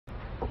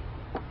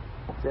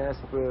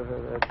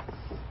Jasper,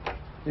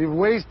 you've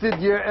wasted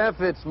your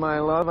efforts, my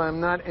love. I'm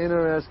not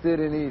interested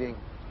in eating.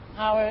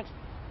 Howard,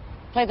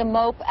 play the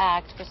mope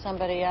act for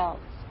somebody else.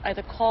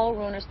 Either call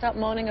Roone or stop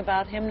moaning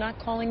about him not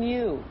calling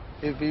you.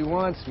 If he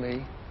wants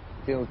me,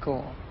 he'll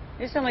call.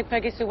 You sound like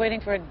Peggy Sue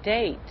waiting for a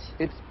date.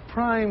 It's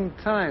prime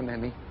time,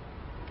 Emmy.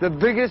 The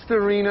biggest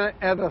arena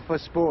ever for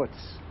sports.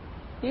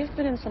 You've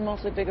been in some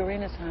awfully big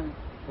arenas, hon.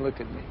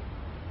 Look at me.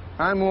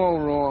 I'm all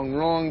wrong.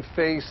 Wrong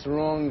face,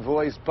 wrong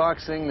voice.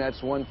 Boxing,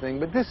 that's one thing.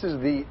 But this is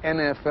the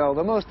NFL,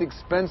 the most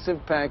expensive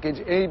package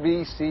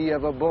ABC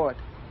ever bought.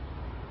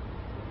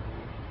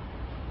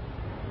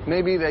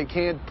 Maybe they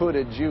can't put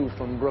a Jew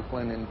from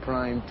Brooklyn in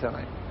prime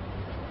time.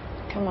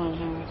 Come on,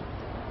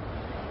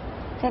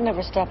 Howard. That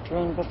never stopped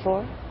Roone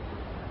before.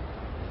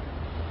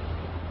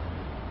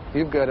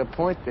 You've got a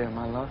point there,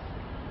 my love.